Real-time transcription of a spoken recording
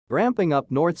Ramping up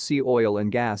North Sea oil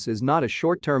and gas is not a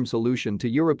short-term solution to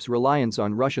Europe's reliance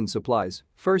on Russian supplies,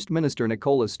 First Minister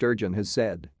Nicola Sturgeon has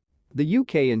said. The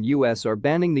UK and US are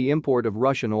banning the import of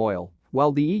Russian oil,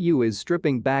 while the EU is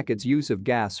stripping back its use of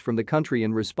gas from the country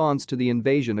in response to the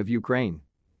invasion of Ukraine.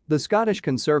 The Scottish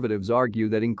Conservatives argue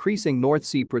that increasing North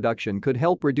Sea production could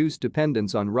help reduce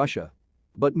dependence on Russia.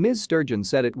 But Ms Sturgeon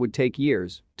said it would take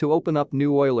years to open up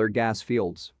new oil or gas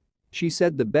fields. She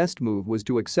said the best move was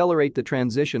to accelerate the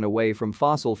transition away from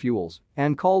fossil fuels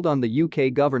and called on the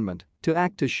UK government to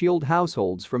act to shield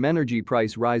households from energy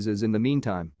price rises in the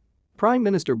meantime. Prime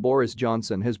Minister Boris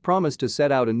Johnson has promised to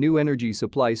set out a new energy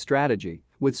supply strategy,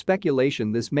 with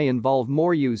speculation this may involve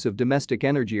more use of domestic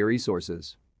energy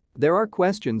resources. There are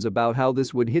questions about how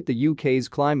this would hit the UK's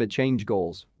climate change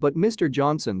goals, but Mr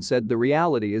Johnson said the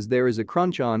reality is there is a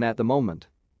crunch on at the moment.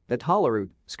 At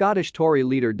Holyrood, Scottish Tory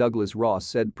leader Douglas Ross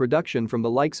said production from the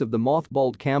likes of the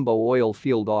mothballed Cambo oil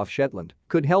field off Shetland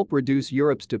could help reduce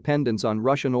Europe's dependence on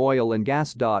Russian oil and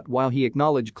gas. While he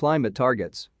acknowledged climate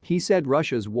targets, he said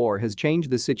Russia's war has changed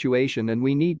the situation and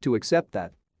we need to accept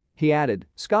that. He added,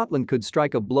 Scotland could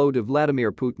strike a blow to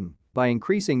Vladimir Putin by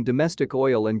increasing domestic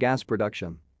oil and gas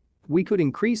production. We could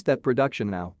increase that production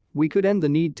now, we could end the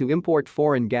need to import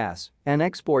foreign gas and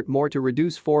export more to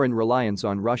reduce foreign reliance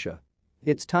on Russia.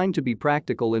 It's time to be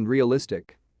practical and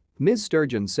realistic. Ms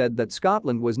Sturgeon said that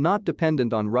Scotland was not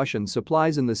dependent on Russian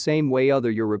supplies in the same way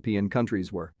other European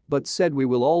countries were, but said we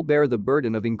will all bear the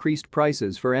burden of increased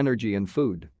prices for energy and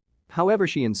food. However,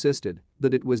 she insisted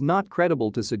that it was not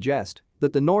credible to suggest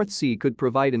that the North Sea could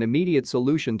provide an immediate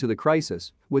solution to the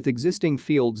crisis, with existing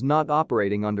fields not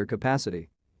operating under capacity.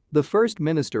 The First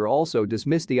Minister also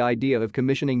dismissed the idea of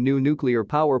commissioning new nuclear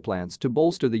power plants to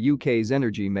bolster the UK's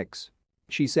energy mix.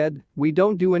 She said, we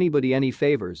don't do anybody any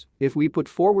favors if we put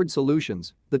forward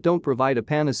solutions that don't provide a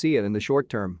panacea in the short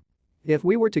term. If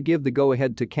we were to give the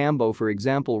go-ahead to Cambo, for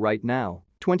example, right now,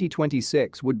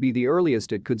 2026 would be the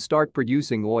earliest it could start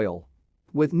producing oil.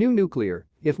 With new nuclear,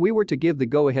 if we were to give the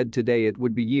go-ahead today, it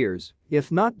would be years,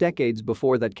 if not decades,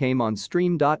 before that came on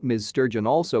stream. Ms Sturgeon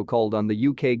also called on the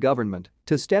UK government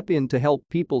to step in to help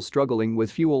people struggling with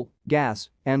fuel, gas,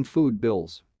 and food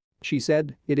bills. She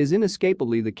said, it is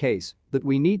inescapably the case that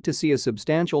we need to see a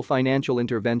substantial financial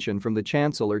intervention from the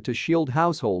Chancellor to shield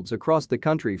households across the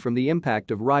country from the impact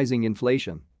of rising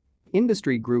inflation.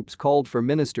 Industry groups called for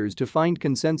ministers to find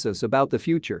consensus about the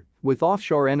future, with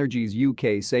Offshore Energy's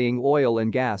UK saying oil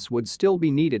and gas would still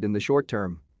be needed in the short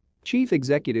term. Chief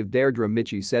Executive Deirdre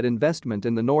Mitchie said investment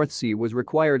in the North Sea was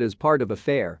required as part of a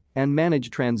fair and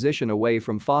managed transition away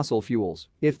from fossil fuels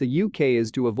if the UK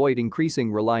is to avoid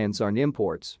increasing reliance on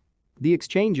imports. The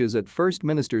exchanges at First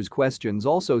Minister's questions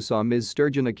also saw Ms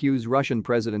Sturgeon accuse Russian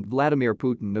President Vladimir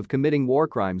Putin of committing war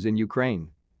crimes in Ukraine.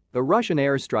 A Russian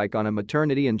airstrike on a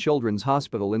maternity and children's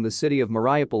hospital in the city of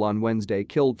Mariupol on Wednesday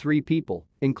killed 3 people,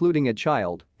 including a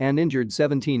child, and injured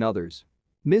 17 others.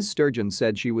 Ms Sturgeon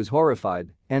said she was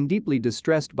horrified and deeply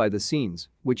distressed by the scenes,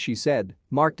 which she said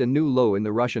marked a new low in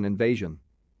the Russian invasion.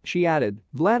 She added,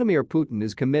 Vladimir Putin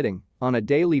is committing, on a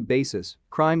daily basis,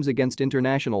 crimes against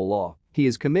international law. He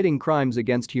is committing crimes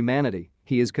against humanity,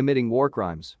 he is committing war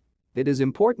crimes. It is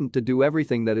important to do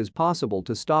everything that is possible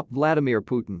to stop Vladimir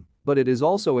Putin, but it is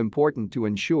also important to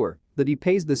ensure that he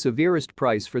pays the severest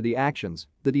price for the actions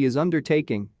that he is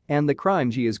undertaking and the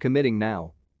crimes he is committing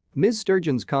now. Ms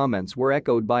Sturgeon's comments were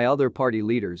echoed by other party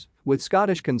leaders, with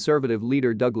Scottish Conservative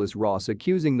leader Douglas Ross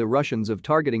accusing the Russians of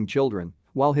targeting children,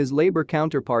 while his Labour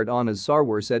counterpart Anas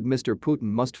Sarwar said Mr Putin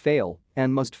must fail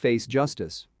and must face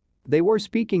justice. They were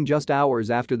speaking just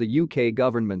hours after the UK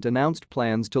government announced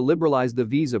plans to liberalise the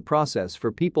visa process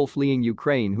for people fleeing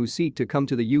Ukraine who seek to come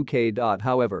to the UK.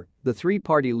 However, the 3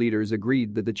 party leaders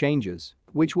agreed that the changes,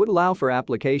 which would allow for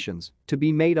applications to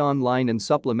be made online and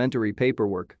supplementary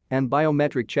paperwork and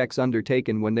biometric checks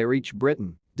undertaken when they reach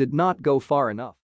Britain, did not go far enough.